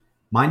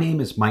My name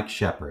is Mike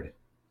Shepard.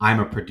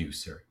 I'm a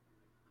producer.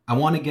 I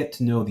want to get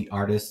to know the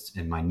artists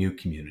in my new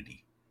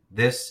community.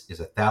 This is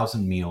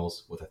 1,000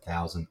 Meals with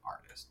 1,000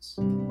 Artists.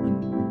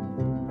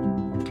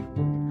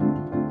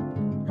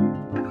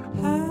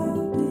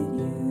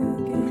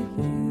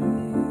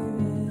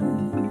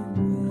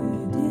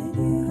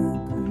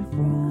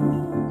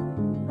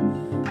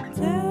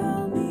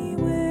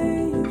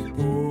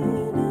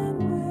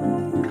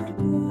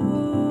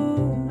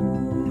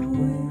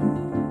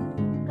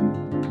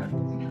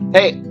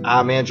 Hey,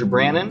 I'm Andrew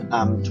Brannen.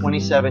 I'm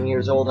 27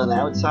 years old on the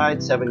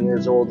outside, 7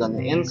 years old on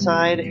the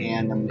inside,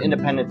 and I'm an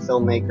independent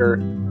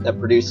filmmaker that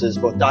produces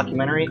both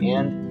documentary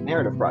and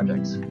narrative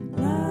projects.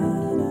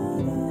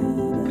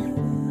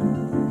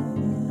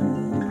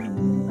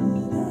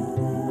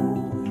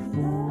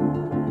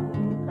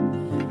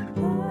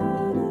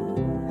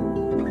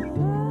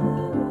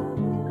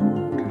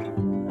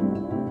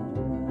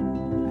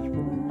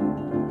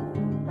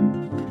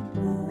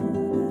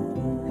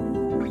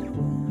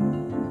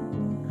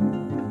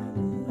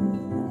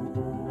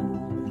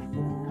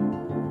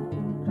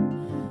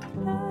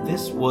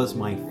 This was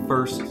my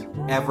first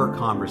ever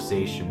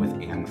conversation with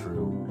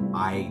Andrew.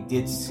 I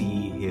did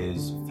see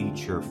his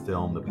feature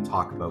film that we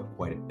talk about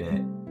quite a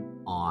bit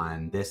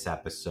on this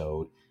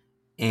episode,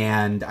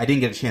 and I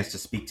didn't get a chance to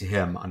speak to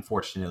him,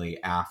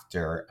 unfortunately,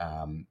 after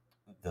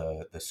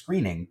the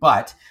screening.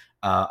 But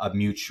a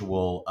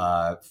mutual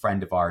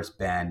friend of ours,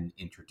 Ben,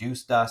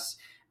 introduced us,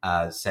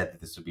 said that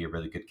this would be a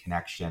really good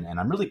connection, and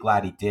I'm really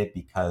glad he did,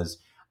 because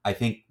I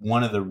think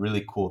one of the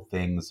really cool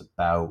things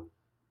about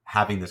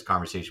having this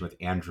conversation with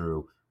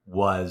Andrew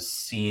was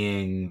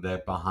seeing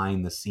the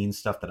behind the scenes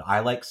stuff that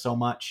I like so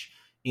much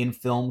in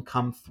film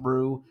come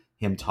through.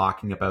 Him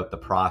talking about the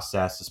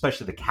process,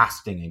 especially the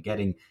casting and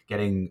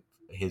getting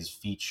his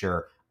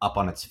feature up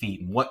on its feet,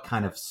 and what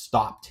kind of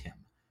stopped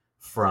him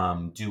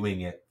from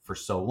doing it for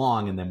so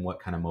long, and then what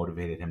kind of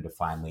motivated him to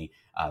finally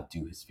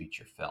do his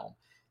feature film.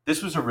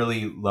 This was a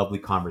really lovely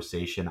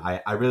conversation.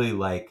 I really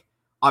like,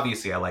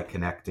 obviously I like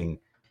connecting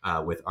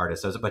with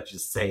artists. I was about to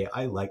just say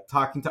I like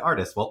talking to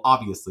artists. Well,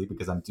 obviously,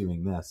 because I'm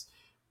doing this.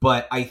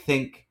 But I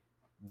think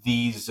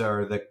these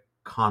are the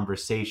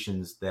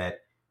conversations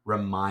that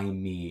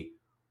remind me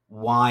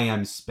why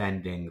I'm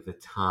spending the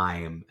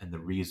time and the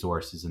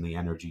resources and the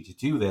energy to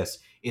do this.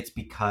 It's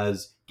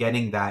because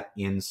getting that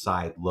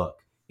inside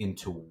look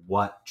into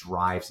what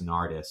drives an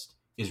artist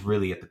is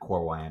really at the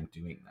core why I'm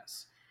doing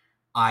this.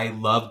 I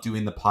love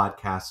doing the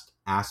podcast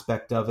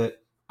aspect of it.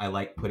 I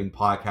like putting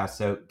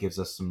podcasts out. It gives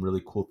us some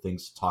really cool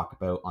things to talk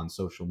about on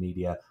social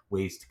media,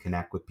 ways to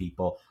connect with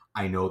people.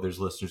 I know there's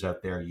listeners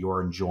out there.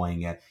 You're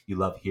enjoying it. You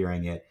love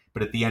hearing it.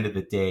 But at the end of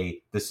the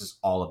day, this is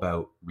all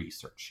about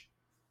research.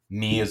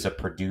 Me as a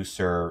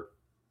producer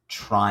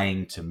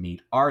trying to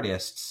meet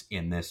artists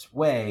in this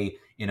way,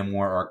 in a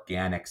more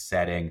organic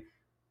setting,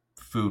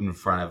 food in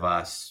front of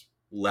us,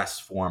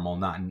 less formal,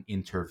 not an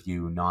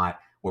interview, not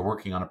we're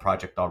working on a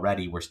project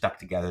already, we're stuck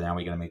together, now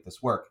we're going to make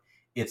this work.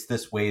 It's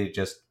this way to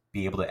just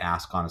be able to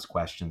ask honest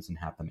questions and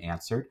have them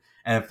answered.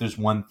 And if there's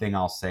one thing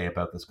I'll say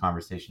about this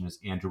conversation is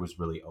Andrew was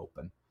really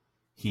open.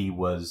 He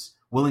was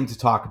willing to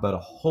talk about a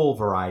whole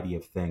variety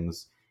of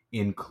things,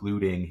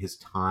 including his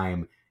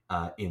time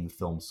in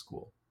film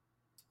school,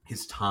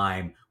 his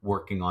time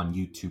working on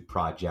YouTube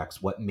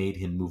projects, what made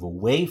him move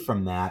away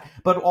from that,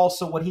 but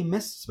also what he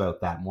misses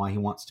about that and why he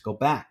wants to go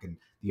back, and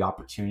the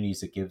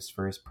opportunities it gives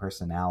for his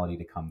personality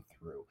to come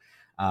through.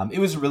 It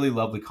was a really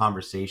lovely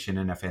conversation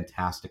and a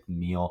fantastic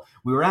meal.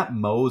 We were at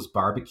Moe's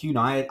Barbecue.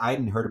 Now, I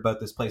hadn't heard about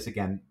this place.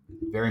 Again,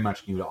 very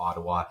much new to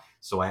Ottawa,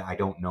 so I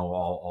don't know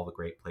all the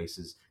great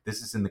places.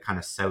 This is in the kind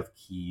of South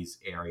Keys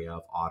area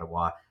of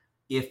Ottawa.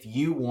 If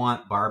you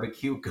want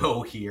barbecue,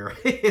 go here.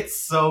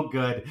 It's so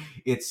good.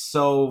 It's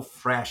so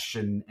fresh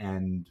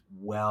and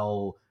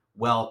well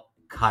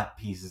cut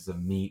pieces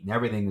of meat, and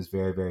everything is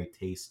very, very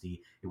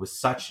tasty. It was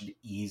such an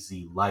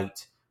easy,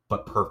 light,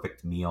 but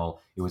perfect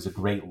meal. It was a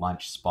great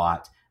lunch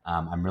spot.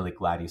 I'm really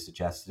glad he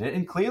suggested it,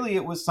 and clearly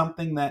it was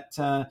something that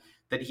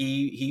that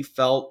he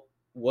felt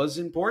was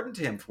important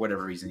to him for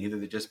whatever reason,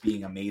 either just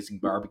being amazing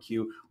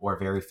barbecue or a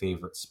very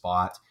favorite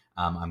spot.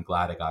 I'm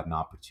glad I got an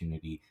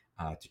opportunity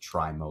to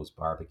try Moe's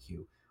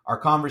Barbecue. Our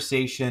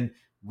conversation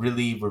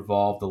really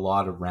revolved a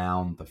lot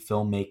around the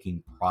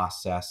filmmaking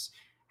process,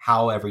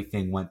 how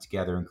everything went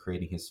together in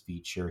creating his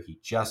feature. He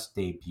just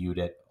debuted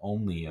it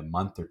only a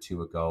month or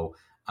two ago,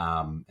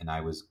 and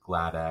I was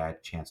glad I had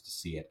a chance to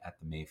see it at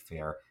the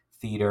Mayfair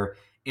Theater.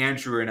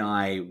 Andrew and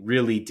I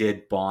really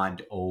did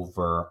bond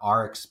over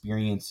our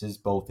experiences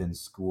both in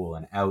school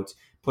and out,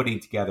 putting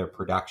together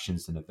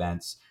productions and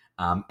events.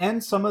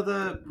 And some of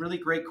the really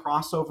great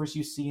crossovers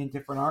you see in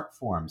different art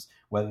forms,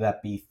 whether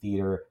that be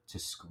theater to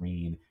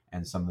screen,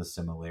 and some of the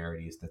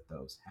similarities that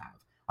those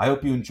have. I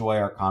hope you enjoy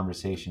our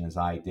conversation as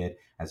I did,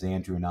 as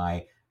Andrew and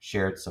I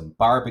shared some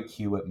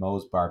barbecue at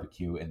Moe's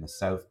Barbecue in the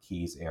South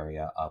Keys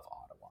area of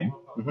Ottawa.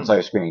 Mm-hmm. So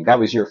screening. That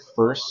was your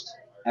first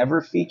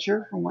ever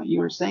feature, from what you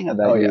were saying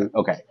about yeah.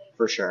 Okay,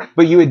 for sure.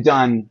 but you had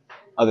done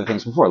other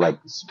things before? Like,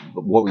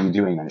 what were you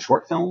doing in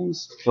short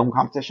films, film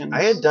competitions?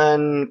 I had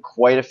done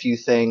quite a few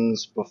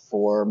things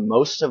before.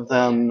 Most of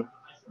them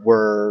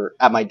were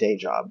at my day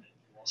job.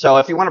 So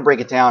if you want to break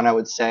it down, I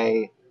would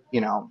say,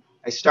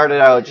 I started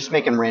out just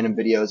making random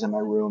videos in my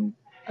room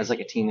as like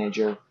a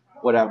teenager,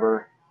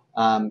 whatever.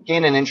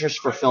 Gained an interest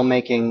for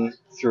filmmaking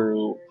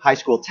through high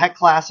school tech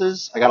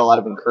classes. I got a lot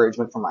of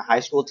encouragement from my high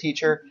school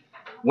teacher.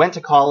 Went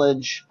to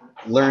college,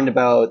 learned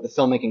about the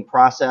filmmaking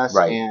process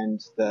Right. and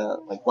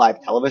the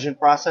live television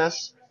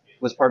process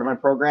was part of my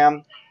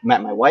program.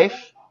 Met my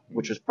wife,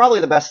 which was probably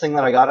the best thing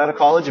that I got out of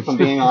college, if I'm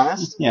being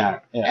honest. Yeah.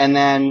 And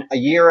then a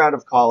year out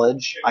of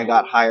college, I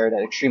got hired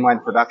at Extreme Line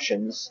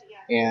Productions,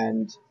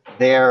 and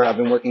I've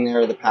been working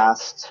there the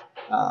past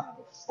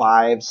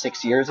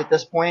 5-6 years at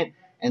this point.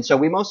 And so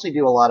we mostly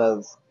do a lot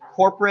of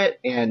corporate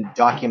and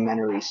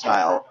documentary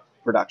style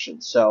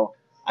productions. So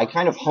I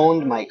kind of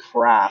honed my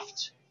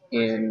craft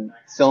in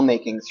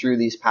filmmaking through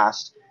these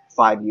past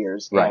 5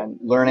 years, Right. and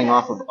learning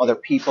off of other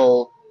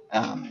people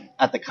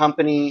at the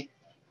company,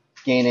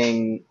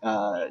 gaining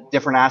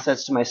different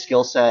assets to my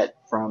skill set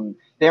from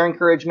their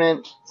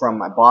encouragement, from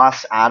my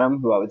boss, Adam,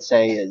 who I would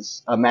say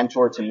is a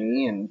mentor to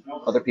me and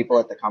other people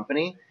at the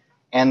company.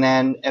 And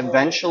then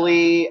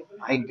eventually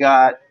I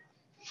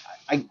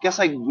guess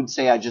I would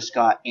say I just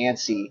got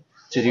antsy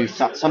to do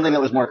something that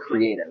was more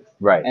creative.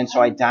 Right. And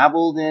so I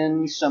dabbled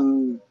in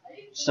some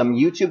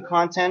YouTube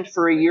content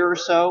for a year or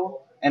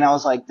so, and I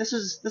was like, this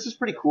is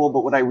pretty cool,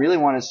 but what I really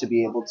want is to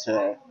be able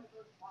to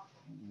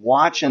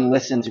watch and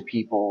listen to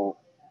people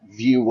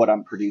view what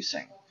I'm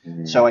producing.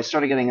 Mm-hmm. So I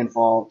started getting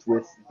involved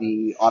with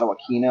the Ottawa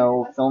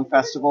Kino Film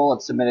Festival.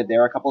 I've submitted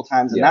there a couple of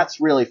times, and that's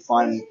really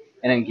fun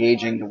and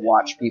engaging to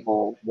watch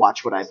people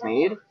watch what I've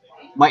made.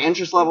 My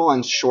interest level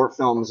in short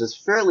films is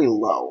fairly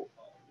low.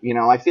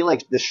 I feel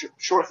like the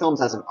short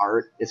films as an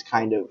art is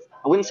kind of,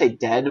 I wouldn't say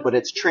dead, but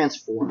it's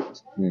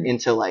transformed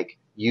into like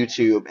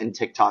YouTube and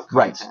TikTok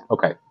content.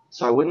 Right. Okay.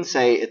 So I wouldn't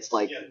say it's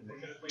like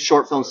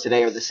short films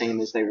today are the same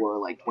as they were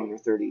like 20 or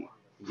 30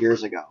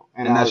 years ago.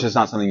 And that's just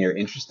not something you're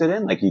interested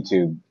in, like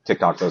YouTube,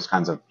 TikTok, those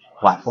kinds of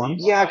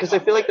platforms? Yeah, because I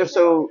feel like they're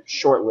so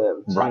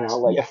short-lived. Right.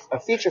 A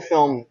feature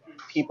film,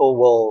 people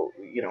will,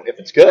 if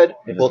it's good,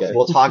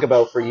 we'll talk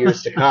about for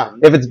years to come.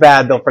 If it's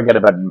bad, they'll forget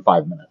about it in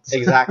 5 minutes.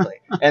 Exactly.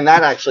 And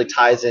that actually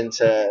ties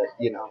into,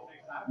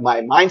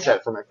 my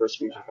mindset for my first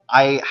feature film.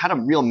 I had a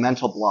real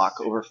mental block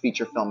over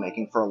feature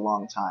filmmaking for a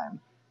long time.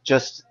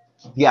 Just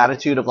the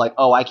attitude of like,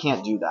 oh, I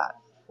can't do that.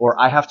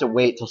 Or I have to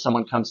wait till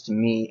someone comes to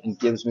me and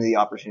gives me the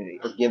opportunity,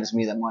 or gives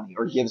me the money,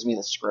 or gives me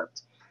the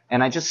script.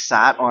 And I just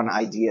sat on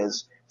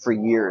ideas for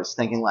years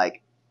thinking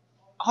like,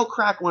 I'll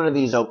crack one of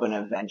these open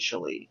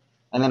eventually.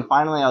 And then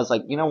finally I was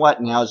like, you know what?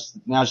 Now's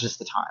just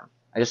the time.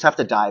 I just have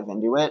to dive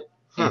into it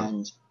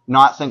and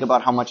not think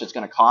about how much it's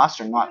going to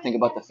cost, or not think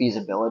about the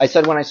feasibility. I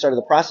said when I started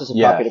the process of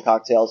Coffee to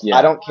Cocktails,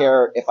 I don't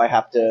care if I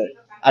have to,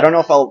 I don't know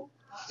if I'll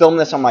film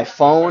this on my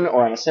phone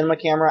or on a cinema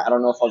camera. I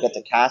don't know if I'll get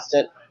to cast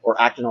it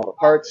or act in all the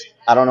parts.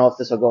 I don't know if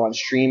this will go on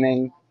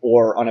streaming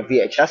or on a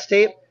VHS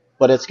tape,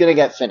 but it's going to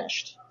get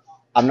finished.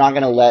 I'm not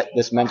going to let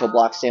this mental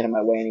block stand in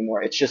my way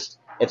anymore. It's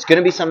going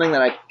to be something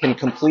that I can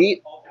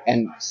complete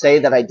and say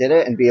that I did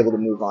it and be able to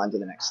move on to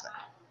the next thing.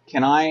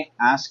 Can I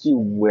ask you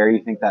where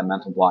you think that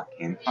mental block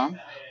came from?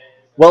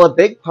 Well, a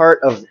big part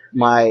of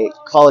my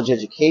college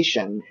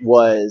education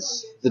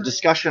was the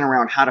discussion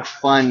around how to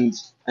fund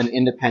an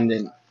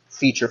independent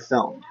feature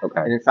film.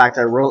 Okay. And in fact,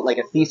 I wrote like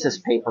a thesis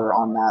paper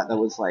on that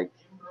was like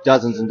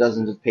dozens and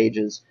dozens of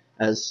pages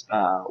as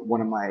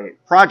one of my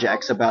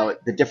projects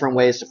about the different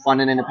ways to fund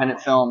an independent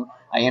film.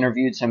 I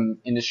interviewed some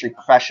industry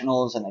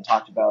professionals, and they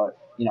talked about,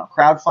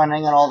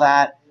 crowdfunding and all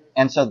that.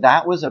 And so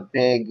that was a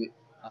big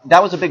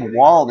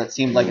wall that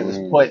seemed like it was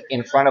put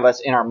in front of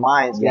us in our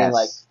minds, being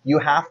like, you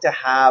have to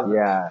have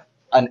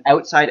an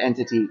outside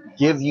entity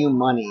give you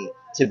money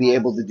to be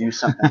able to do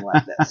something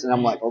like this. And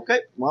I'm like,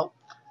 okay, well,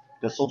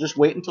 guess I'll just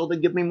wait until they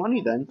give me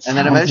money then. And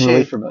then eventually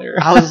really familiar.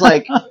 I was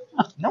like,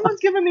 no one's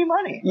giving me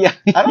money. Yeah.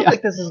 I don't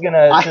think this is going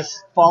to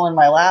just fall in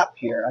my lap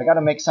here. I got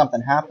to make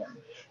something happen.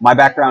 My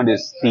background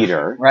is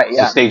theater. Right,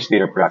 yeah. So stage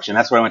theater production.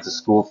 That's what I went to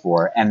school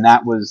for. And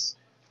that was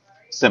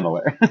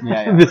similar.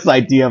 Yeah. This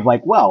idea of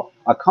like, well,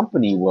 a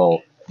company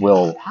will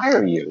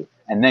hire you,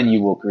 and then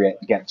you will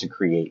get to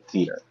create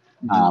theater.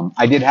 Mm-hmm.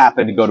 I did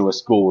happen to go to a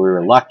school where we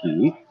were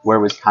lucky, where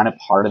it was kind of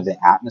part of the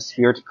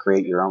atmosphere to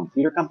create your own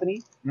theater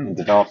company and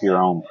develop your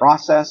own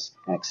process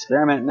and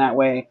experiment in that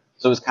way.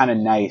 So it was kind of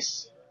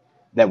nice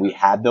that we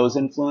had those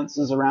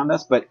influences around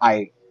us. But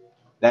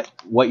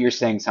what you're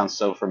saying sounds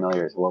so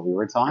familiar to what we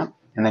were taught.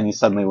 And then you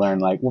suddenly learn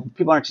like, well,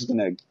 people aren't just going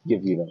to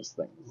give you those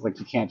things. Like,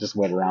 you can't just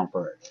wait around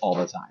for it all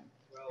the time.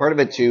 Part of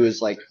it too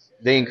is like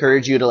they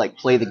encourage you to like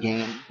play the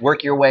game,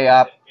 work your way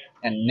up,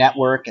 and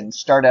network and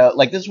start out.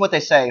 Like, this is what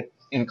they say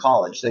in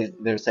college.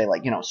 They say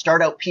like,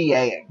 start out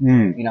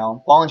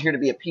PAing, volunteer to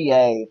be a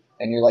PA,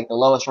 and you're like the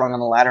lowest rung on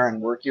the ladder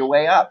and work your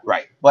way up.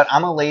 Right. But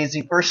I'm a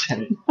lazy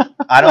person.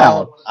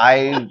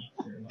 I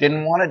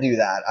didn't want to do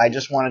that. I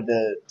just wanted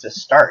to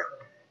start,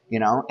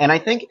 and I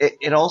think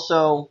it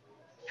also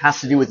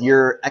has to do with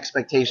your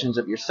expectations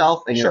of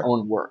yourself and your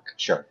own work.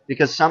 Sure.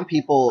 Because some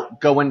people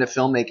go into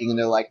filmmaking and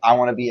they're like, I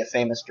want to be a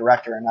famous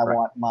director and I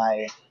want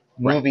my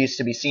movies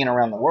to be seen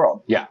around the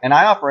world. Yeah. And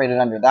I operated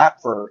under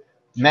that for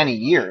many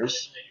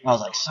years. I was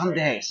like,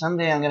 someday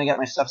I'm going to get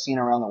my stuff seen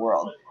around the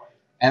world.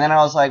 And then I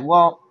was like,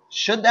 well,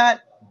 should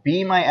that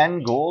be my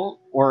end goal?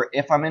 Or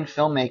if I'm in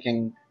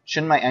filmmaking,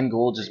 shouldn't my end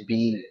goal just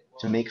be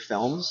to make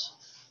films?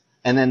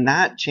 And then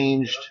that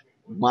changed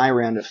my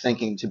round of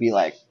thinking to be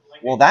like,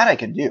 well, that I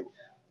can do.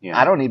 Yeah.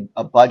 I don't need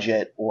a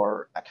budget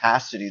or a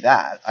cast to do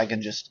that. I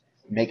can just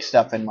make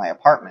stuff in my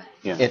apartment.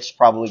 Yeah. It's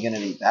probably going to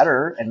be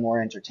better and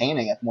more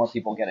entertaining if more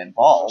people get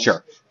involved.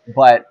 Sure.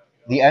 But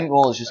the end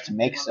goal is just to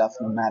make stuff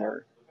no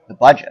matter the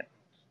budget.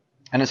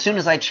 And as soon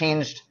as I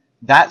changed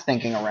that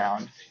thinking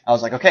around, I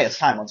was like, okay, it's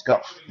time. Let's go.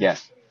 Yeah.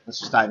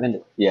 Let's just dive into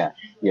it. Yeah.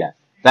 Yeah.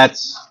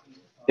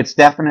 It's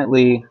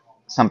definitely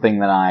something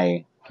that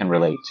I can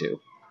relate to,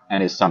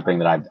 and is something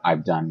that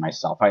I've done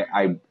myself.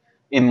 I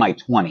in my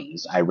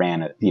 20s, I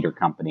ran a theater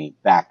company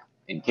back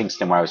in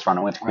Kingston, where I was from.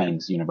 I went to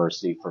Queen's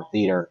University for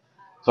theater.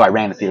 So I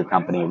ran a theater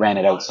company, ran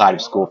it outside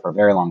of school for a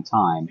very long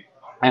time.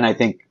 And I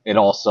think it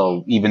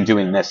also, even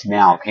doing this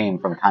now, came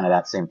from kind of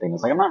that same thing.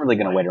 It's like, I'm not really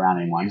going to wait around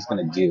anymore. I'm just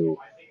going to do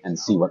and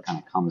see what kind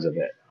of comes of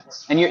it.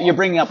 And you're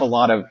bringing up a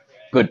lot of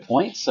good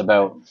points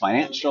about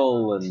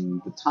financial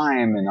and the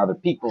time and other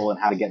people and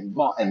how to get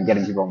involved and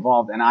getting people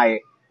involved. And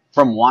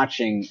from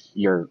watching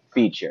your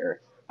feature,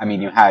 I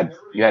mean, you had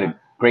a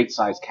great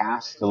sized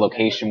cast. The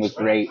location was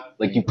great.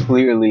 Like, you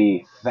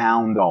clearly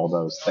found all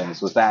those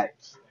things. Was that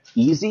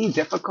easy,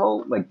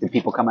 difficult? Like, did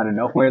people come out of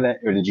nowhere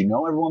or did you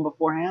know everyone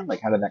beforehand?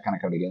 Like, how did that kind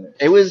of come together?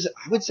 I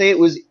would say it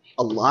was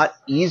a lot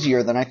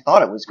easier than I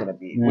thought it was going to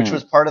be, which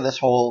was part of this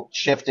whole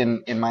shift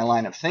in my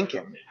line of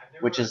thinking,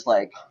 which is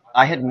like,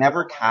 I had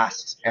never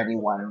cast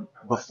anyone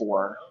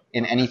before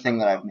in anything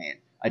that I've made.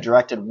 I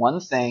directed one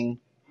thing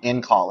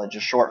in college, a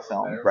short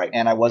film,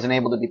 and I wasn't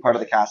able to be part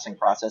of the casting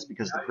process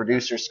because the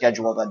producer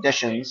scheduled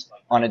auditions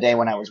on a day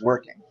when I was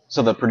working.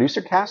 So the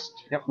producer cast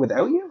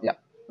without you? Yeah.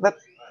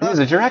 He was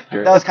a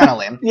director. That was kind of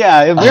lame.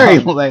 Yeah, very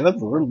lame. That's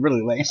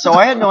really lame. So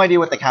I had no idea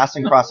what the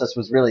casting process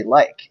was really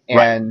like.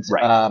 And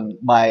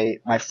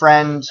my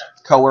friend,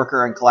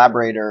 coworker, and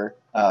collaborator,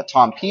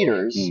 Tom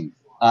Peters, he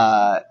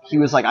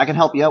was like, I can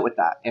help you out with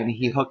that. And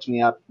he hooked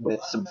me up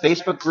with some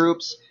Facebook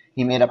groups.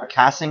 He made up a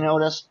casting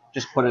notice,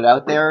 just put it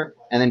out there,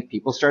 and then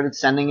people started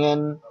sending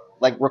in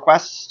like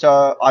requests to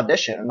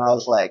audition. And I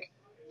was like,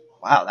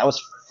 wow, that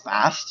was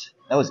fast.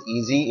 That was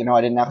easy. You know, I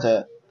didn't have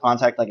to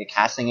contact like a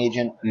casting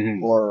agent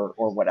or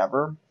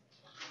whatever.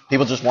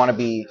 People just want to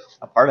be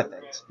a part of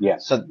things. Yeah.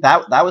 So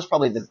that was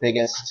probably the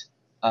biggest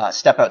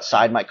step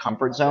outside my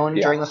comfort zone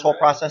during this whole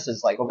process.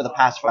 Is like, over the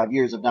past 5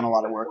 years, I've done a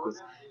lot of work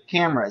with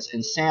cameras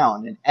and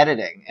sound and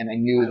editing, and I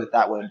knew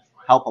that would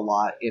help a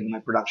lot in my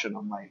production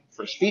on my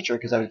first feature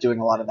because I was doing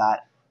a lot of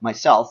that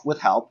myself with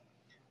help.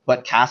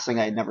 But casting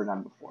I had never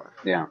done before.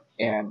 Yeah.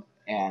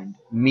 And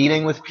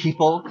meeting with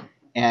people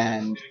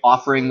and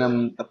offering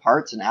them the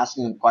parts and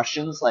asking them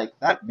questions, like,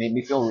 that made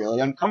me feel really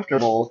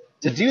uncomfortable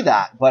to do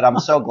that. But I'm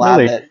so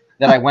glad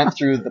that I went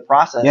through the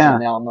process, and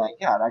now I'm like,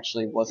 it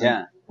actually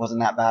wasn't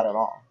that bad at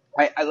all.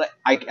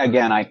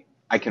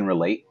 I can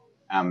relate,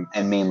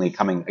 and mainly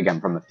coming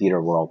again from the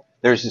theater world.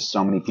 There's just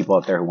so many people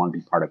out there who want to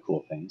be part of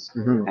cool things,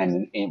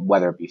 and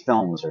whether it be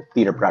films or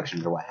theater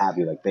productions or what have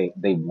you, like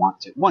they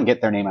want to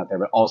get their name out there,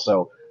 but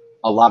also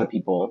a lot of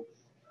people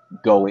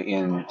go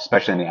in,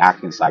 especially in the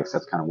acting side, because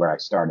that's kind of where I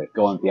started,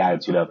 go in with the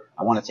attitude of,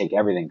 I want to take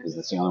everything because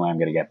that's the only way I'm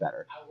going to get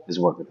better, is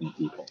work with new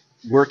people.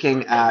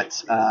 Working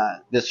at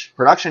this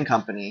production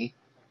company,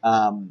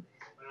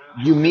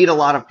 you meet a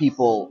lot of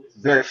people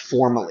very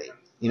formally.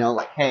 You know,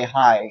 like, hey,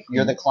 hi,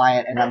 you're the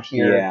client and I'm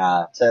here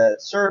to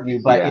serve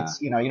you. But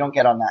it's, you don't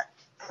get on that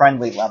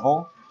friendly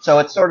level. So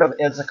it's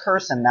it's a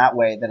curse in that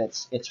way, that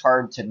it's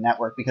hard to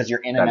network because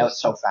you're in and out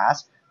so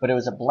fast. But it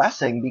was a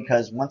blessing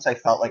because once I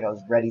felt like I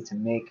was ready to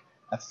make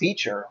a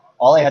feature,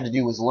 all I had to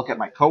do was look at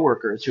my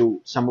coworkers,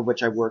 some of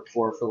which I worked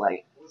for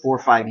like 4 or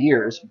 5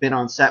 years, been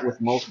on set with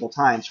multiple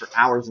times for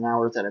hours and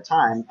hours at a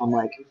time. I'm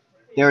like,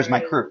 there's my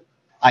crew.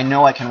 I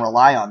know I can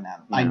rely on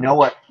them. I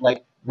know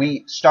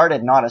we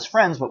started not as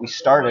friends, but we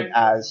started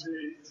as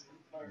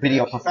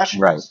video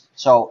professionals. Right.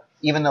 So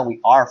even though we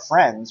are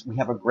friends, we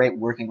have a great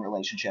working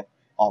relationship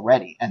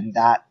already. And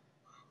that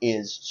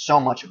is so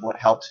much of what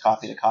helped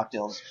Coffee to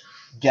Cocktails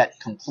get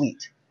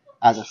complete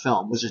as a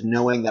film, was just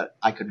knowing that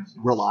I could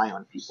rely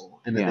on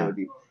people and that they would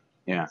be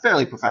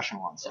fairly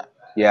professional on set.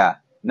 Yeah.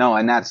 No,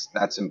 and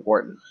that's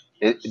important.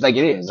 It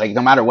is. Like,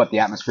 no matter what the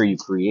atmosphere you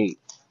create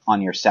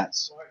on your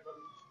sets,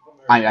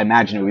 I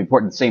imagine it would be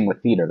important. Same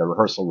with theater, the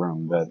rehearsal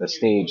room, the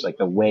stage, like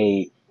the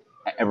way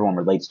everyone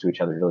relates to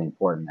each other is really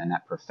important. And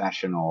that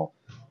professional,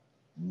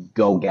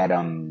 go get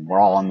them, we're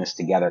all in this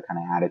together kind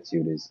of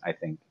attitude is, I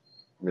think,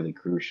 really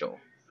crucial.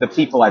 The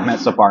people I've met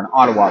so far in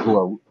Ottawa who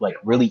are like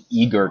really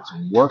eager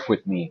to work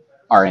with me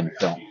are in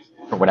film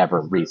for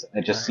whatever reason.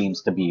 It just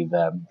seems to be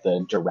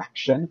the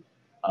direction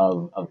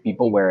of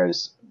people,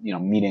 whereas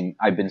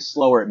I've been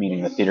slower at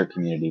meeting the theater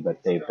community,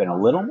 but they've been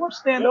a little more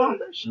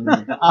standoffish.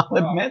 I'll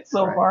admit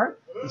so far.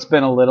 It's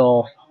been a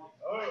little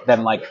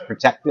than like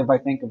protective, I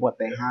think, of what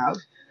they have.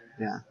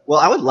 Yeah. Well,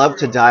 I would love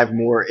to dive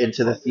more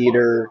into the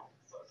theater,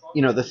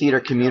 the theater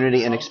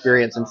community and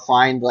experience and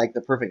find like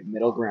the perfect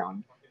middle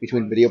ground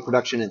between video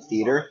production and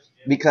theater.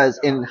 Because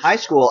in high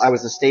school, I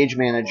was a stage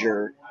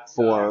manager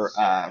for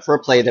a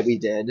play that we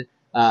did,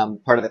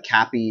 part of the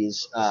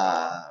Cappies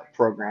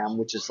program,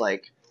 which is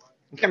like,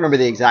 I can't remember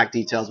the exact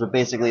details, but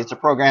basically it's a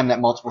program that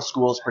multiple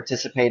schools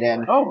participate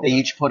in. Oh. They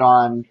each put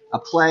on a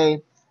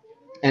play,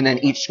 and then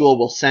each school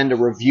will send a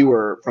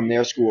reviewer from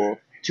their school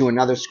to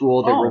another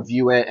school to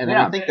review it, and then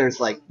I think there's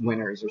like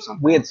winners or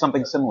something. We had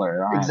something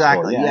similar.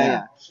 Exactly.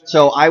 Yeah.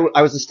 So I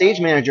was a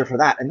stage manager for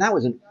that, and that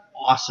was an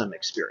awesome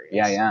experience.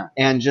 Yeah.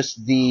 And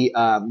just the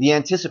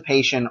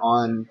anticipation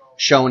on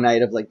show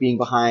night of like being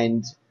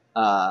behind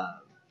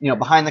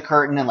the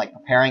curtain and like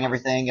preparing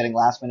everything, getting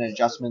last minute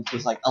adjustments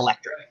was like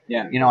electric.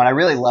 Yeah. And I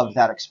really loved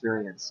that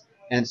experience.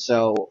 And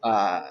so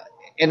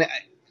and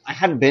I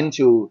hadn't been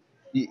to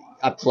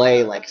a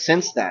play like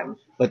since then,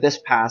 but this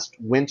past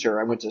winter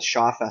I went to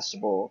Shaw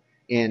Festival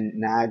in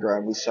Niagara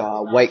and we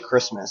saw White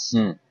Christmas,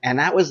 and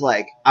that was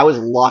like I was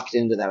locked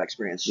into that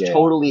experience,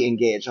 totally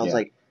engaged. I was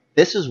like,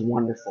 this is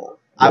wonderful.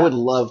 I would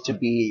love to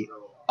be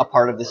a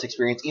part of this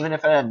experience, even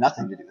if it had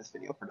nothing to do with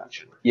video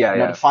production.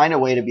 To find a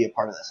way to be a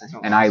part of this.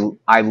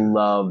 I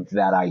loved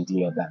that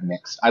idea of that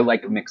mix. I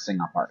like mixing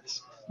up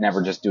arts,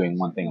 never just doing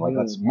one thing. Like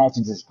let's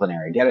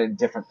multidisciplinary, get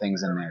different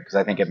things in there because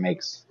I think it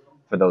makes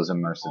for those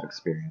immersive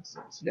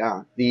experiences.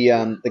 Yeah,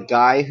 the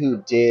guy who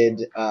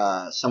did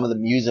some of the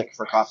music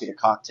for Coffee to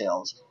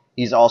Cocktails,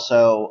 he's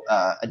also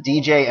a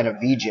DJ and a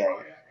VJ.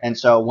 And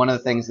so one of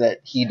the things that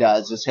he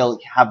does is he'll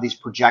have these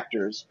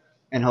projectors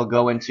and he'll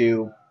go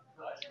into,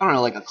 I don't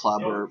know, like a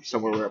club or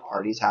somewhere where a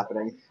party's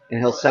happening, and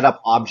he'll set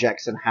up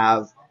objects and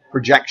have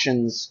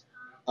projections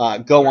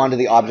go onto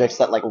the objects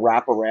that like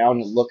wrap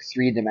around and look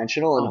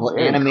three-dimensional, and he'll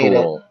animate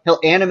it. He'll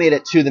animate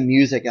it to the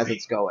music as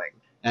it's going,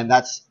 and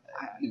that's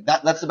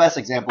the best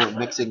example of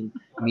mixing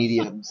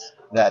mediums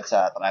that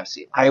I've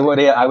seen. I would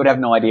have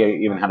no idea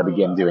even how to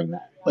begin doing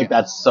that. Like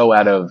that's so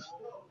out of.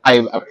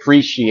 I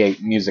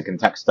appreciate music and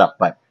tech stuff,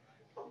 but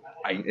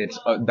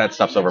that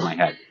stuff's over my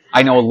head.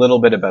 I know a little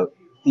bit about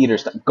theater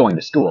stuff, going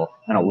to school,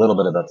 and a little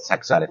bit about the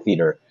tech side of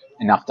theater,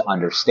 enough to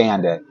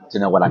understand it, to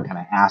know what I'm kind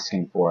of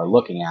asking for or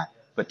looking at.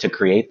 But to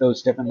create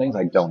those different things,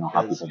 I don't know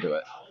how people do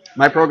it.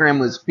 My program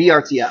was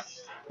BRTF,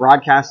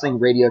 Broadcasting,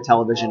 Radio,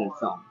 Television, and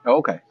Film. Oh,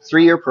 okay.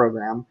 3-year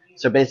program.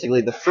 So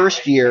basically the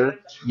first year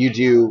you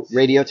do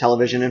radio,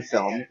 television, and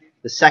film.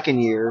 The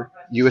second year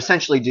you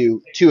essentially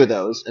do 2 of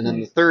those. And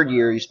then the third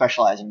year you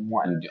specialize in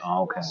 1.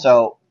 Oh, okay.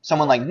 So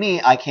someone like me,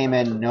 I came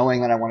in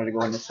knowing that I wanted to go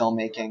into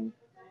filmmaking,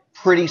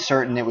 pretty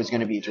certain it was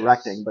going to be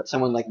directing. But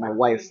someone like my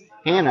wife,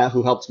 Hannah,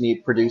 who helped me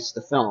produce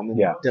the film and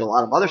did a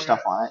lot of other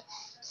stuff on it,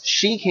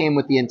 she came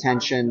with the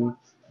intention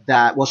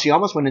that, well, she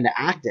almost went into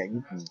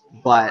acting,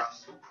 but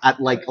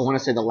at like, I want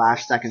to say the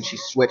last second she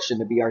switched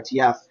into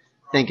BRTF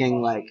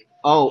thinking like,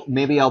 oh,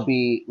 maybe I'll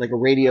be like a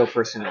radio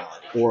personality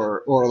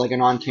or like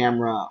an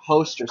on-camera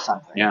host or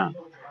something. Yeah.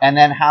 And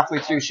then halfway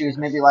through she was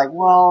maybe like,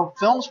 well,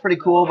 film's pretty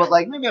cool, but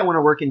like maybe I want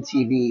to work in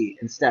TV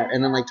instead.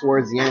 And then like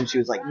towards the end she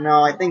was like,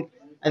 no, I think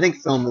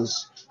film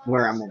is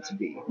where I'm meant to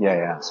be.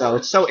 Yeah. So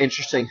it's so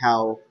interesting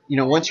how,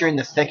 once you're in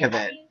the thick of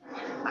it,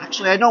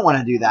 actually I don't want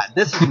to do that.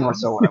 This is more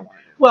so what I want to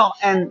do. Well,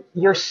 and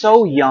you're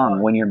so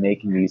young when you're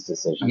making these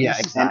decisions. Yeah,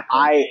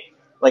 exactly.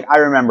 And I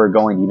remember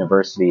going to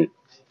university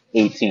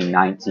 18,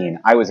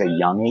 19. I was a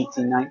young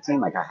 18, 19.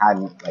 Like I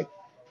hadn't like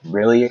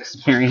really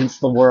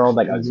experienced the world.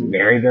 Like I was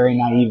very, very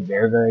naive,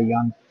 very, very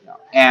young.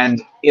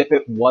 And if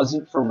it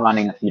wasn't for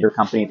running a theater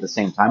company at the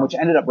same time, which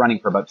I ended up running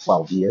for about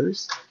 12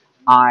 years,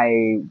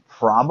 I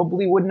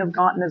probably wouldn't have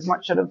gotten as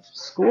much out of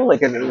school.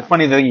 Like the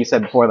funny thing you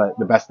said before, that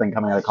the best thing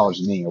coming out of college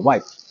is meeting your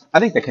wife. I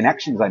think the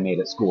connections I made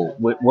at school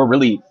were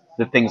really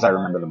the things I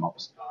remember the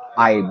most.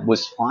 I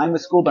was fine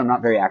with school, but I'm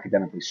not very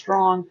academically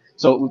strong.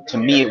 So to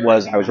me, I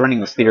was running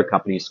this theater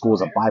company. School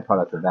is a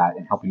byproduct of that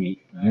and helping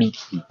me meet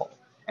people.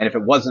 And if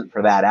it wasn't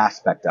for that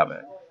aspect of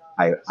it,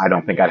 I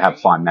don't think I'd have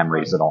fond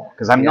memories at all.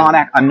 Because I'm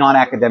not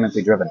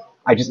academically driven.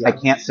 I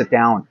can't sit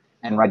down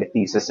and write a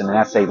thesis and an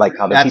essay like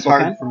other people can. That's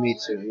hard for me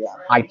too, yeah.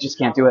 I just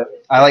can't do it.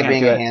 I like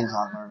being a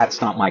hands-on learner.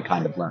 That's not my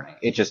kind of learning.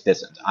 It just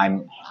isn't.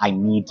 I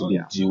need to be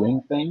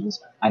doing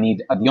things.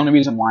 The only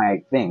reason why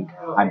I think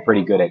I'm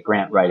pretty good at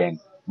grant writing,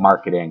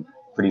 marketing,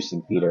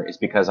 producing theater is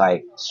because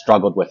I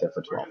struggled with it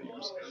for 12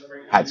 years.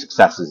 Had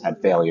successes,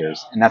 had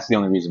failures, and that's the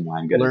only reason why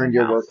I'm good at it. Learned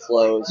your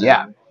workflows.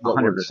 Yeah,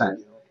 100%.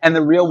 And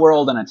the real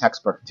world and a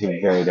textbook are two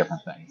very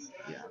different things.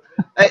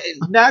 Yeah.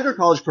 Niagara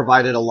College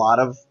provided a lot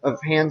of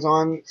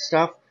hands-on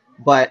stuff,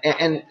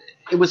 and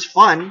it was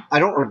fun. I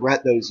don't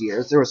regret those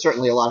years. There was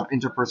certainly a lot of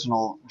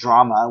interpersonal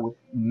drama with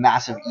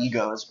massive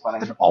egos, but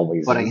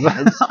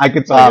I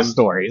could tell you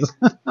stories.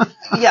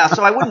 Yeah,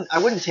 so I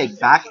wouldn't take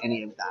back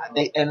any of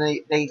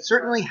that. They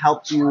certainly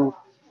helped you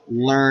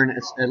learn,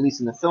 at least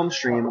in the film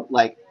stream,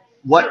 like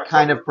what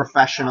kind of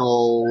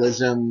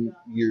professionalism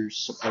you're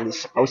at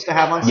least supposed to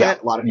have on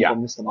set. A lot of people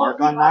miss the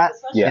mark on that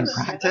in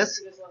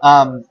practice.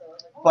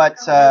 But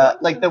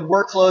like the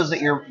workflows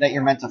that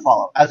you're meant to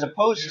follow, as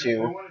opposed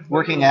to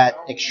working at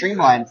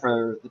Extremeline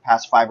for the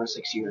past 5 or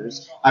 6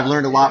 years, I've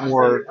learned a lot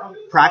more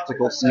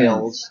practical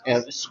skills,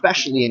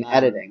 especially in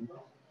editing,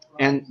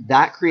 and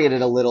that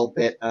created a little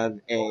bit of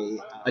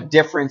a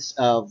difference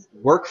of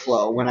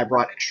workflow when I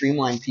brought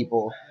Extremeline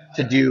people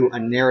to do a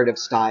narrative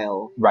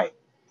style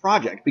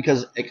project,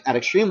 because at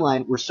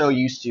Extremeline we're so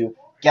used to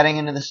getting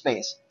into the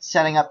space,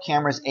 setting up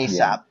cameras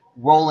ASAP,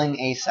 rolling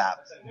ASAP,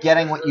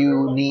 getting what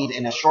you need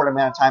in a short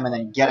amount of time, and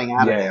then getting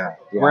out of there.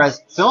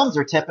 Whereas films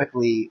are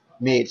typically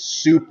made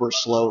super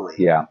slowly.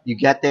 You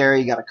get there,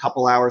 you got a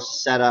couple hours to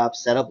set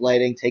up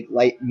lighting, take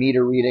light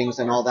meter readings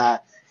and all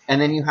that,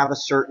 and then you have a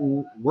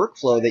certain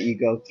workflow that you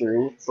go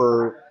through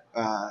for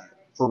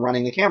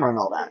running the camera and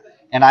all that.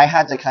 And I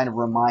had to kind of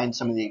remind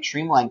some of the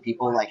Extremeline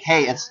people, like,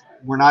 hey,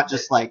 we're not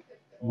just like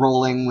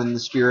rolling when the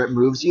spirit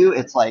moves you.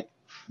 It's like,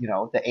 you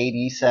know, the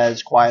AD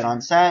says quiet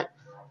on set,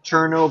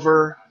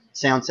 turnover,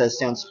 sound says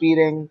sound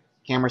speeding,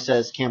 camera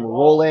says camera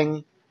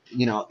rolling,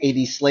 you know,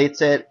 AD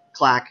slates it,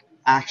 clack,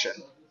 action.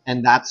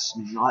 And that's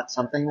not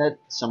something that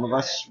some of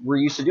us were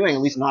used to doing,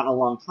 at least not in a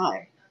long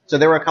time. So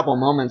there were a couple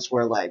moments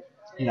where, like,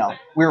 you know,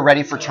 we were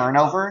ready for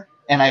turnover,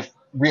 and I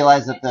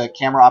realized that the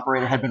camera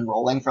operator had been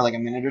rolling for like a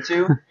minute or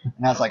two,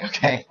 and I was like,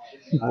 okay,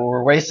 well,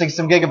 we're wasting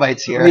some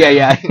gigabytes here.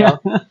 You know?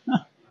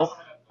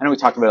 I know we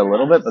talked about it a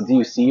little bit, but do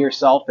you see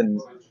yourself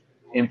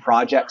in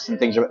projects and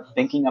things,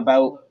 thinking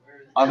about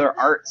other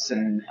arts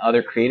and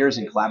other creators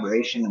and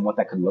collaboration and what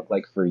that could look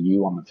like for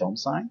you on the film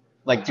side?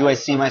 Like, do I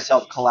see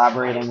myself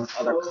collaborating with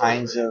other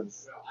kinds of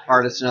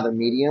artists in other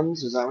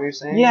mediums? Is that what you're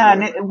saying? Yeah,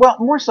 and well,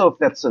 more so if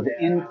that's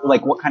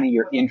like what kind of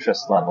your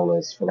interest level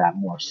is for that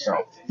more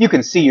so. You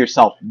can see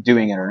yourself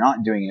doing it or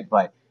not doing it,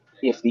 but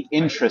if the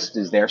interest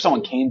is there, if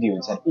someone came to you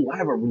and said, "Oh, I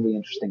have a really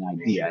interesting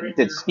idea," and it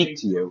did speak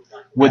to you,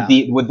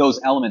 would those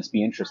elements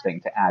be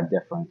interesting to add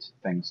different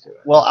things to it?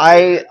 Well,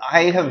 I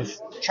have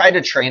tried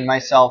to train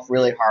myself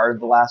really hard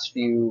the last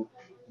few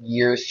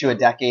years to a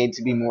decade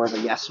to be more of a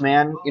yes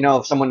man. You know,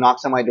 if someone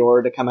knocks on my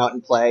door to come out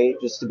and play,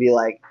 just to be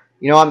like,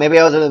 you know what, maybe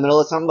I was in the middle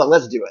of something, but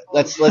let's do it.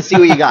 Let's see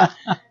what you got.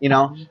 You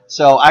know,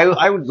 so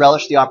I would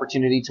relish the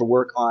opportunity to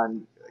work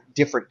on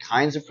different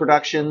kinds of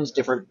productions,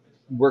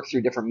 work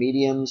through different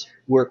mediums,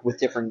 work with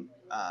different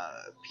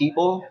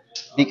people,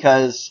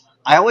 because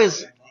I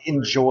always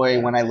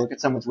enjoy when I look at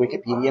someone's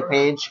Wikipedia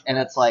page and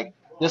it's like,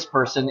 this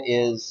person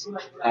is,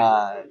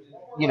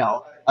 you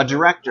know, a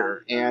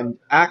director and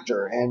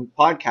actor and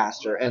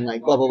podcaster and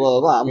like blah blah blah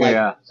blah. I'm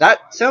like,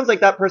 that sounds like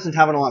that person's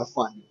having a lot of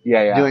fun.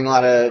 Doing a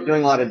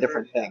lot of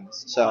different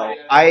things. So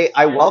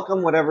I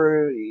welcome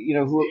whatever, you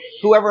know,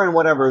 whoever and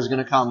whatever is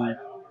going to come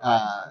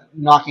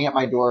knocking at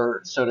my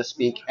door, so to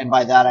speak. And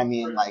by that I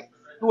mean like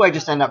who I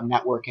just end up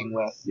networking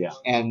with.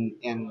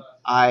 And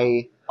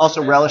I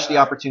also relish the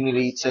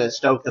opportunity to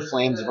stoke the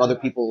flames of other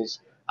people's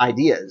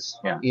ideas.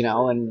 You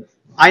know, and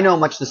I know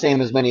much the same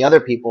as many other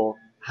people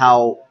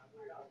how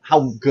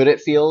good it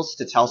feels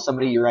to tell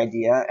somebody your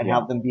idea and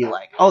have them be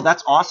like, oh,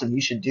 that's awesome, you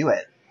should do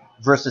it,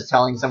 versus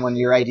telling someone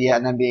your idea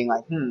and then being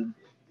like,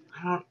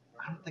 I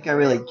don't think I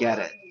really get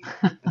it.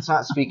 It's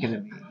not speaking to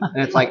me.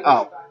 And it's like,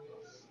 oh,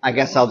 I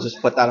guess I'll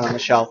just put that on the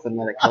shelf and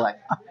let it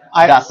collect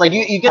dust. Like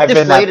you get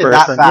deflated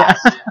that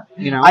fast.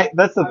 You know,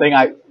 that's the thing.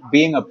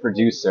 Being a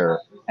producer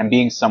and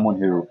being someone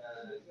who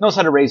knows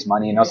how to raise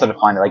money and knows how to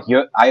find it. Like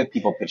I have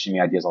people pitching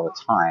me ideas all the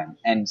time,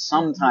 and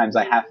sometimes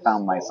I have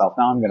found myself.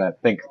 Now I'm gonna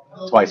think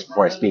twice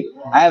before I speak.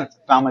 I have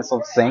found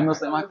myself saying those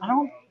things. I'm like, I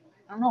don't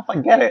know if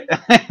I get it,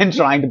 and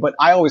trying to. But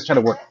I always try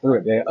to work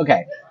through it.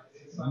 Okay,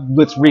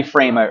 let's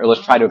reframe it, or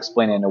let's try to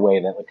explain it in a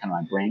way that like kind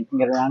of my brain can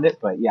get around it.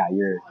 But yeah,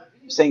 you're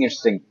saying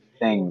interesting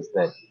things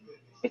that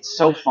it's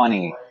so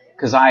funny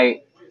because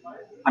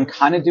I'm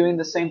kind of doing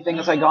the same thing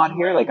as I got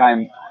here. Like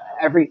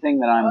everything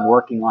that I'm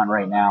working on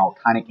right now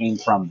kind of came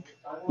from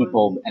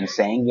people and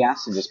saying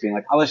yes and just being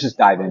like, oh, let's just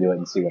dive into it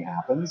and see what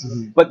happens.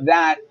 But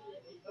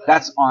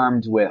that's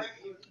armed with,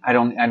 I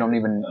don't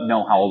even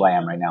know how old I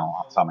am right now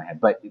off the top of my head,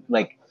 but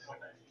like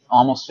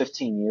almost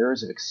 15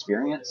 years of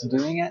experience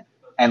doing it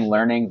and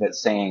learning that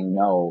saying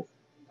no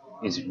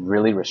is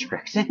really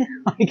restricting.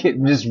 Like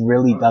it just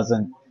really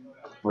doesn't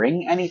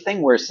bring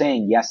anything, where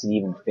saying yes and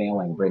even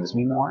failing brings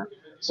me more.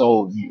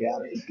 So yeah,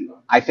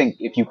 I think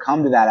if you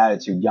come to that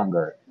attitude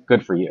younger,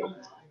 good for you.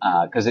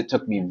 Because it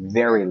took me a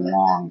very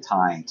long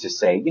time to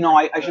say, you know,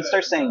 I should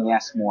start saying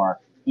yes more,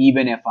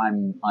 even if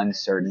I'm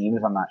uncertain, even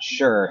if I'm not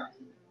sure.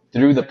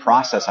 Through the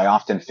process, I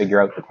often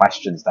figure out the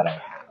questions that I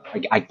have.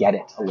 Like, I get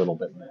it a little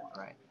bit more.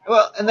 Right.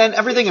 Well, and then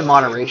everything in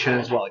moderation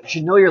as well. You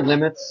should know your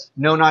limits,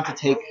 know not to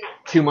take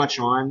too much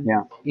on.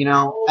 Yeah. You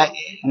know, I'm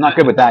not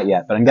good with that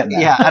yet, but I'm getting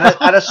there. Yeah.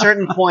 At a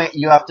certain point,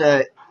 you have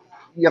to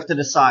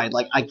decide,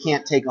 like, I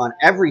can't take on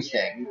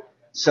everything.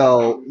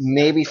 So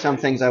maybe some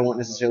things I won't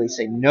necessarily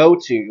say no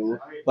to,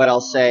 but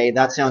I'll say,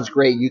 that sounds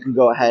great. You can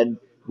go ahead,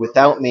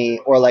 without me,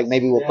 or like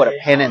maybe we'll put a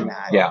pin in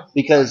that. Yeah.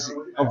 Because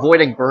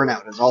avoiding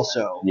burnout is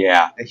also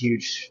Yeah. a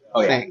huge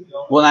Oh, yeah. thing.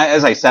 Well,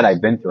 as I said,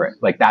 I've been through it.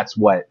 Like, that's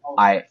what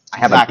I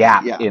have Exactly, a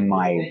gap yeah. in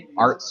my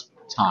arts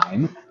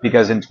time,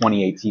 because in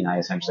 2018 I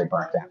essentially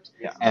burnt out,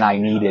 Yeah. and I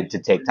needed to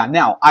take time.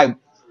 Now,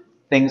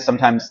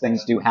 sometimes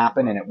things do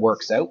happen and it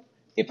works out.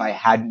 If I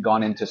hadn't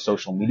gone into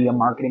social media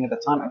marketing at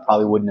the time, I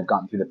probably wouldn't have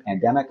gotten through the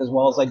pandemic as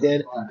well as I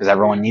did, because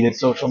everyone needed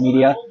social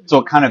media. So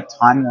it kind of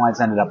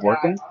time-wise ended up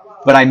working.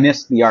 But I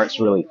missed the arts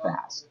really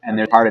fast. And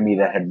there's part of me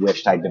that had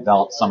wished I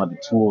developed some of the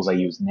tools I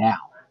use now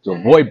to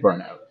avoid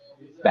burnout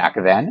back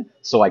then,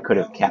 so I could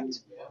have kept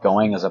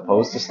going as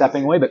opposed to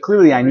stepping away. But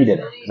clearly I needed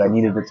it, because I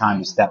needed the time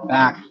to step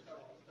back,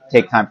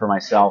 take time for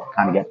myself,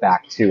 kind of get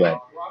back to it.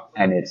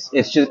 And it's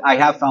just, I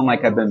have found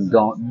like I've been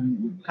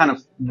kind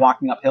of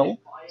walking uphill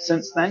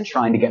since then,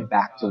 trying to get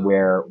back to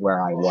where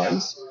I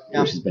was,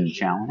 which has been a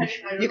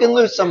challenge. You can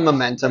lose some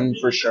momentum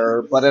for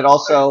sure, but it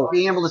also,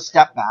 being able to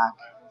step back,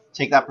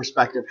 take that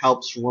perspective,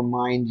 helps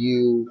remind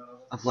you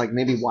of like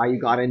maybe why you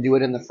got into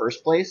it in the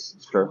first place.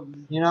 Sure.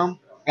 You know?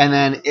 And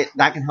then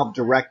that can help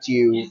direct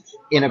you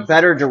in a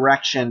better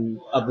direction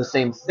of the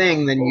same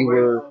thing than you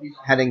were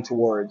heading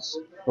towards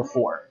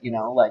before. You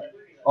know, like,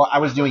 I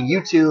was doing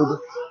YouTube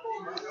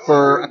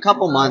for a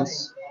couple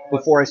months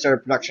before I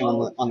started production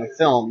on the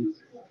film,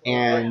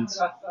 and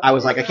I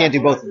was like, I can't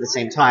do both at the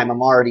same time.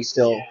 I'm already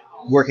still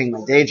working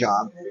my day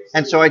job,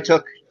 and so I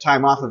took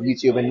time off of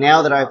YouTube. And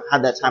now that I've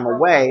had that time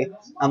away,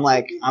 I'm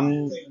like,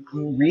 I'm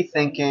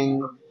rethinking.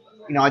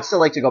 You know, I'd still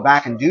like to go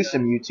back and do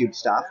some YouTube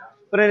stuff,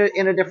 but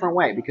in a different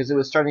way, because it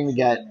was starting to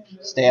get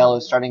stale. It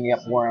was starting to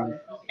get boring.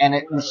 And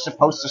it was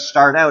supposed to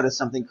start out as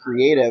something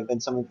creative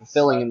and something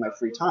fulfilling in my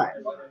free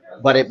time.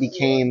 But it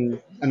became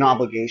an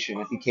obligation.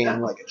 It became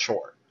like a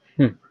chore.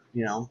 You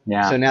know?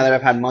 Yeah. So now that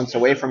I've had months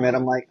away from it,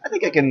 I'm like, I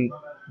think I can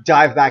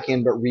dive back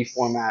in but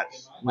reformat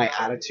my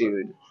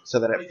attitude so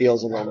that it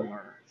feels a little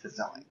more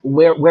fulfilling.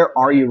 Where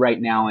are you right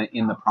now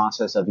in the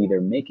process of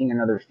either making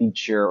another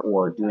feature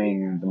or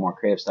doing the more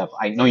creative stuff?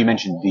 I know you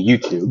mentioned the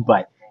YouTube,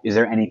 but is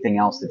there anything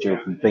else that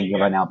you're thinking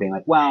of right now, being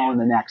like, well, in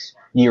the next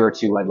year or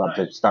two, I'd love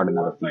to start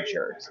another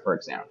feature, for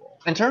example?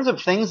 In terms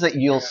of things that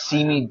you'll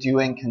see me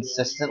doing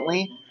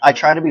consistently, I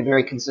try to be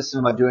very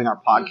consistent about doing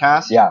our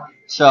podcast. Yeah.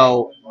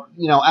 So,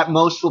 you know, at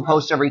most we'll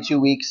post every 2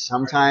 weeks.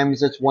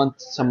 Sometimes it's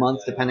once a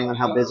month, depending on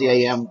how busy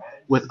I am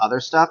with other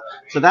stuff.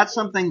 So that's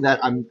something that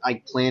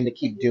I plan to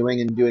keep doing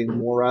and doing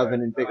more of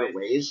and in bigger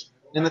ways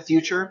in the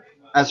future.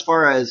 As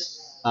far as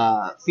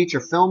feature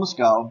films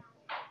go,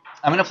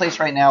 I'm in a place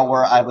right now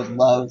where I would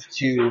love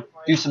to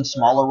do some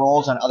smaller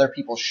roles on other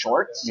people's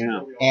shorts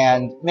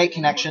and make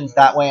connections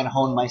that way and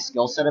hone my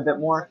skill set a bit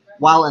more,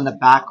 while in the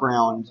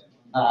background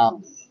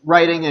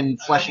writing and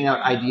fleshing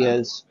out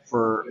ideas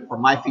for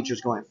my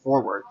features going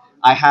forward.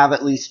 I have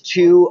at least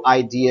 2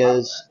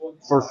 ideas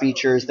for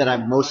features that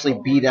I've mostly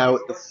beat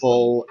out the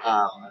full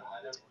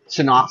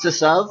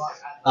synopsis of.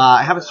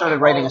 I haven't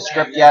started writing a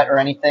script yet or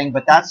anything,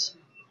 but that's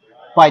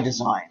by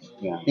design,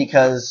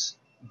 because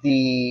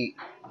the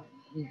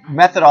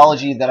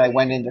methodology that I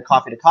went into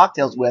Coffee to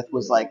Cocktails with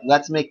was like,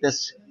 let's make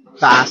this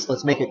fast,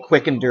 let's make it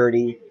quick and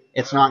dirty.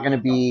 It's not going to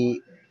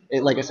be,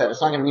 like I said,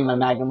 it's not going to be my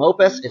magnum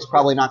opus. It's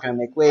probably not going to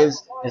make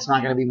waves. It's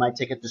not going to be my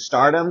ticket to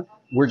stardom.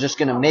 We're just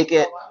going to make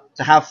it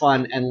to have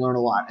fun and learn a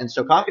lot. And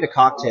so Coffee to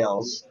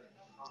Cocktails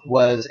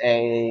was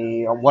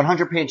a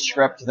 100-page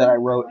script that I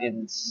wrote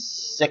in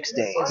 6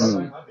 days.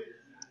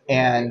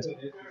 And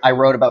I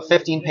wrote about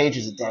 15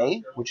 pages a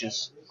day, which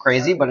is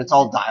crazy, but it's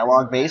all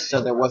dialogue based,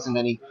 so there wasn't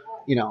any,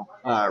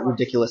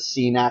 ridiculous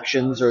scene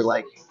actions or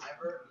like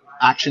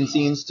action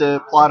scenes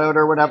to plot out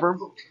or whatever.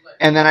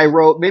 And then I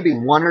wrote maybe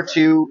 1 or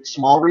 2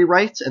 small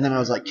rewrites, and then I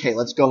was like, okay,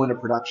 let's go into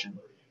production.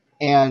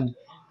 And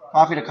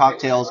Coffee to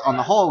Cocktails, on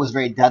the whole, was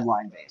very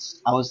deadline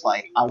based. I was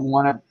like, I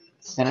want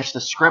to finish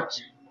the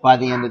script by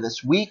the end of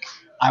this week.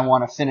 I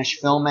want to finish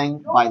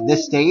filming by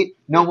this date.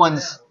 No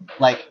one's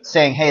like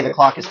saying, hey, the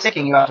clock is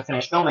ticking, you have to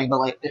finish filming, but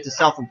like it's a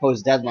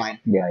self-imposed deadline.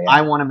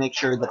 I want to make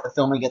sure that the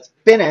filming gets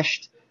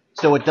finished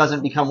so it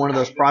doesn't become one of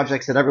those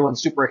projects that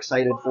everyone's super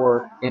excited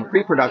for in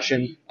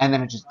pre-production and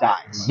then it just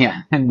dies.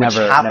 Yeah, and which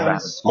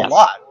happens a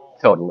lot.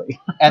 Totally.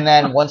 And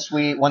then once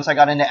I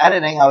got into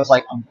editing, I was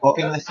like, I'm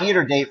booking the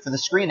theater date for the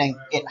screening.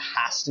 It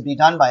has to be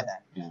done by then.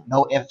 Yeah.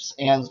 No ifs,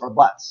 ands, or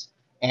buts.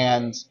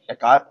 And it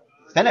got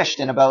finished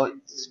in about,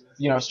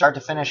 start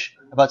to finish,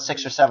 about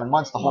 6 or 7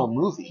 months, the whole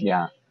movie.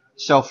 Yeah.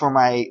 So for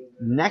my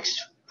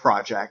next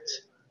project,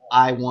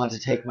 I want to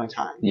take my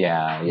time.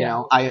 Yeah,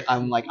 yeah.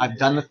 I'm like, I've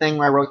done the thing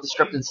where I wrote the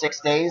script in 6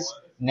 days.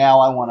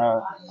 Now I want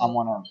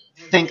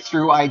to think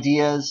through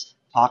ideas,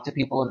 talk to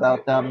people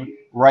about them,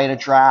 write a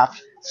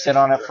draft, sit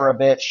on it for a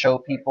bit, show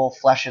people,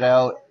 flesh it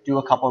out, do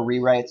a couple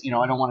rewrites.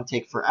 I don't want to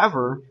take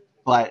forever,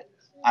 but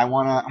I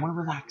want to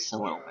relax a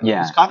little bit.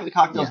 Yeah. Because Coffee to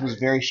Cocktails was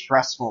very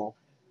stressful,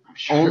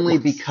 only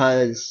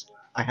because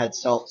I had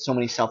so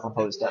many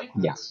self-imposed deadlines.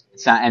 Yes.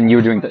 And you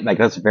were doing,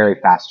 that's a very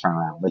fast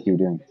turnaround. Like, you were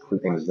doing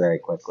things very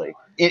quickly.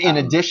 In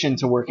addition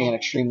to working at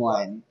Extreme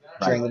Line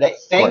during the day.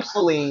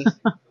 Thankfully,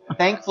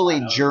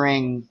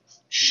 during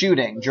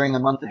during the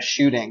month of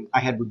shooting,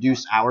 I had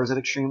reduced hours at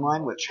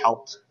Extremeline, which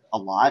helped a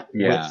lot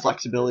with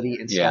flexibility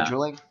and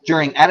scheduling.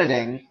 During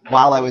editing,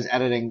 while I was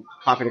editing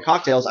Coffee to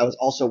Cocktails, I was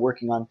also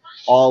working on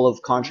all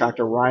of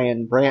contractor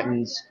Ryan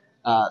Branton's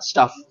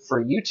stuff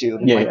for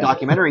YouTube,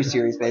 documentary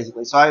series,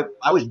 basically. So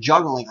I was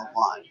juggling a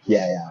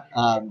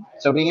lot.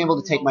 So being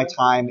able to take my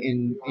time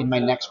in my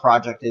next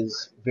project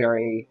is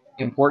very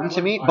important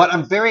to me, but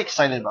I'm very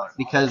excited about it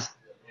because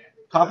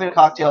Coffee to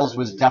Cocktails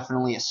was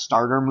definitely a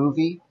starter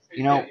movie.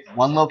 You know,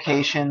 one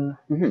location,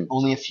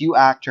 only a few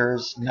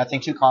actors,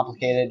 nothing too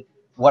complicated.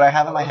 What I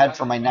have in my head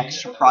for my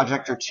next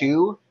project or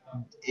two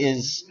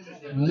is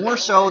more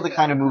so the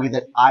kind of movie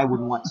that I would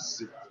want to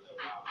see.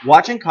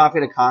 Watching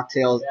Coffee to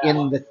Cocktails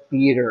in the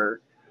theater,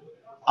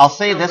 I'll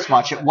say this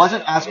much, it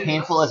wasn't as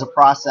painful as a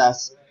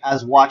process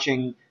as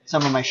watching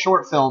some of my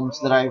short films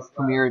that I've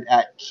premiered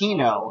at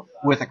Kino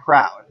with a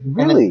crowd.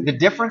 Really? And the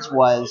difference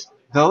was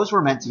those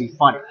were meant to be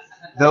funny.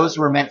 Those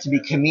were meant to be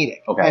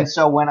comedic. Okay. And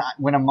so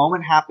when a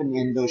moment happened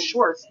in those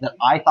shorts that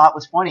I thought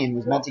was funny and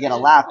was meant to get a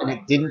laugh and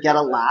it didn't get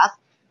a laugh,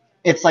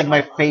 it's like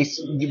my face,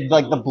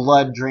 like the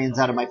blood drains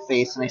out of my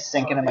face and I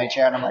sink into my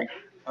chair and I'm like,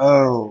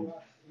 oh,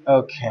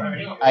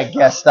 okay, I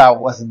guess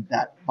that wasn't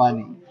that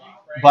funny.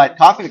 But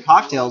Coffee to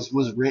Cocktails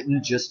was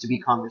written just to be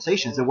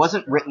conversations. It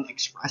wasn't written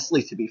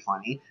expressly to be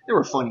funny. There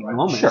were funny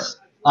moments. Sure.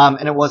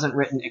 And it wasn't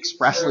written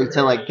expressly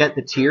to like get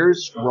the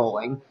tears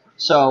rolling.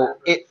 So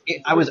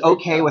I was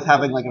okay with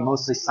having like a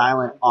mostly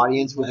silent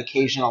audience with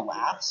occasional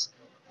laughs.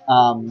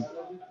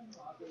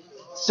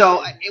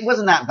 So it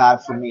wasn't that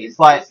bad for me.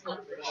 But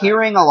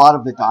hearing a lot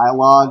of the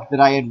dialogue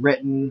that I had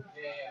written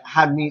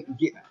had me,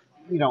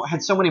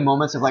 had so many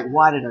moments of like,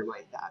 why did I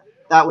write that?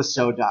 That was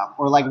so dumb.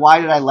 Or like,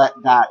 why did I let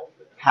that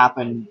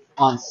happen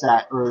on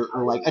set?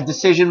 Or like a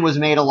decision was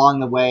made along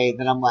the way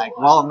that I'm like,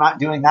 well, I'm not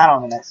doing that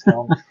on the next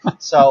film.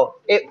 So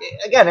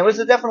it was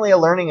definitely a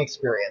learning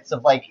experience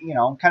of like,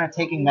 kind of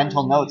taking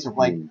mental notes of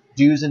like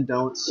do's and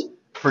don'ts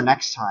for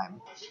next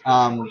time.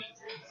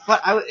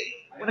 But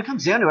when it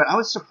comes down to it, I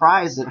was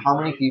surprised at how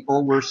many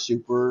people were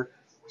super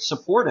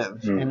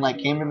supportive and like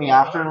came to me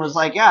after and was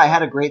like, yeah, I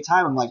had a great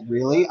time. I'm like,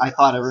 really? I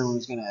thought everyone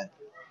was going to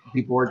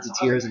be bored to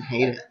tears and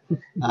hate it.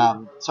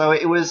 So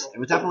it was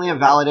definitely a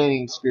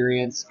validating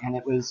experience, and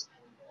it was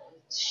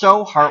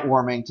so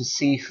heartwarming to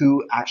see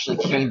who actually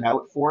came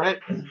out for it.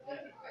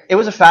 It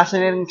was a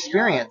fascinating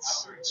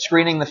experience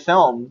screening the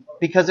film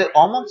because it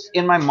almost,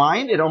 in my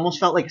mind, it almost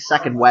felt like a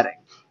second wedding,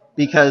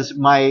 because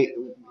my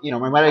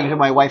wedding to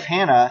my wife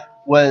Hannah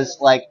was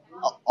like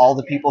all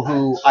the people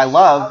who I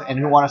love and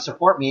who want to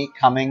support me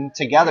coming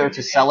together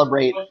to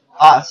celebrate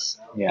us.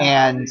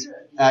 And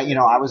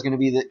I was going to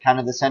be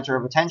the center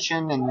of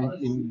attention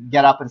and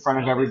get up in front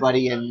of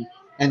everybody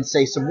and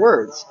say some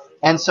words.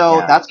 And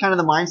so that's kind of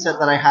the mindset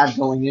that I had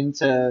going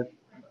into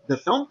the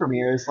film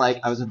premiere. Is like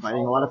I was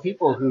inviting a lot of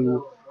people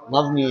who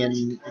love me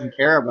and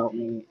care about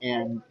me,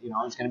 and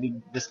I was going to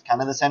be this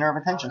kind of the center of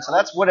attention. So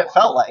that's what it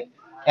felt like.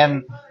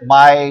 And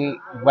my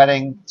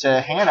wedding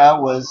to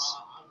Hannah was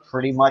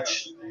pretty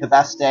much the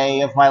best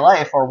day of my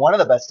life, or one of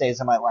the best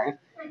days of my life.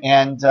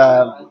 And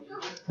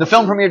the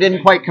film premiere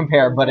didn't quite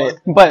compare, but it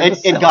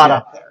got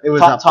up there. It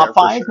was top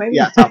five, maybe.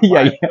 Yeah, top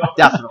five.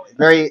 Definitely.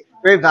 Very,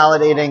 very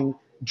validating,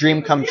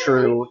 dream come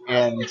true.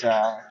 And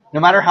no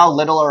matter how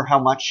little or how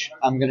much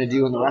I'm going to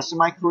do in the rest of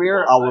my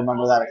career, I'll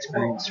remember that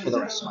experience for the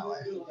rest of my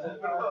life.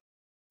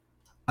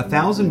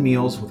 1,000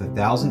 Meals with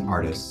 1,000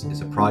 Artists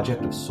is a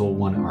project of Soul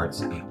One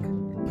Arts,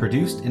 Inc.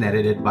 Produced and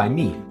edited by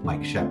me,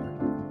 Mike Shepard.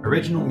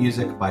 Original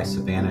music by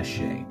Savannah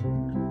Shea.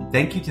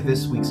 Thank you to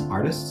this week's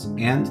artists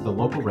and the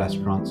local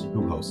restaurants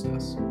who host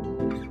us.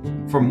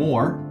 For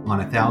more on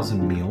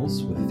 1,000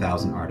 Meals with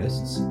 1,000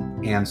 Artists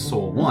and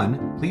Soul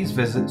One, please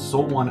visit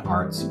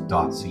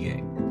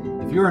soulonearts.ca.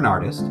 If you're an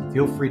artist,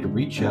 feel free to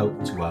reach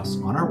out to us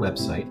on our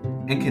website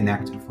and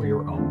connect for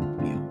your own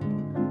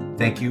meal.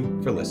 Thank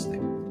you for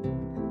listening.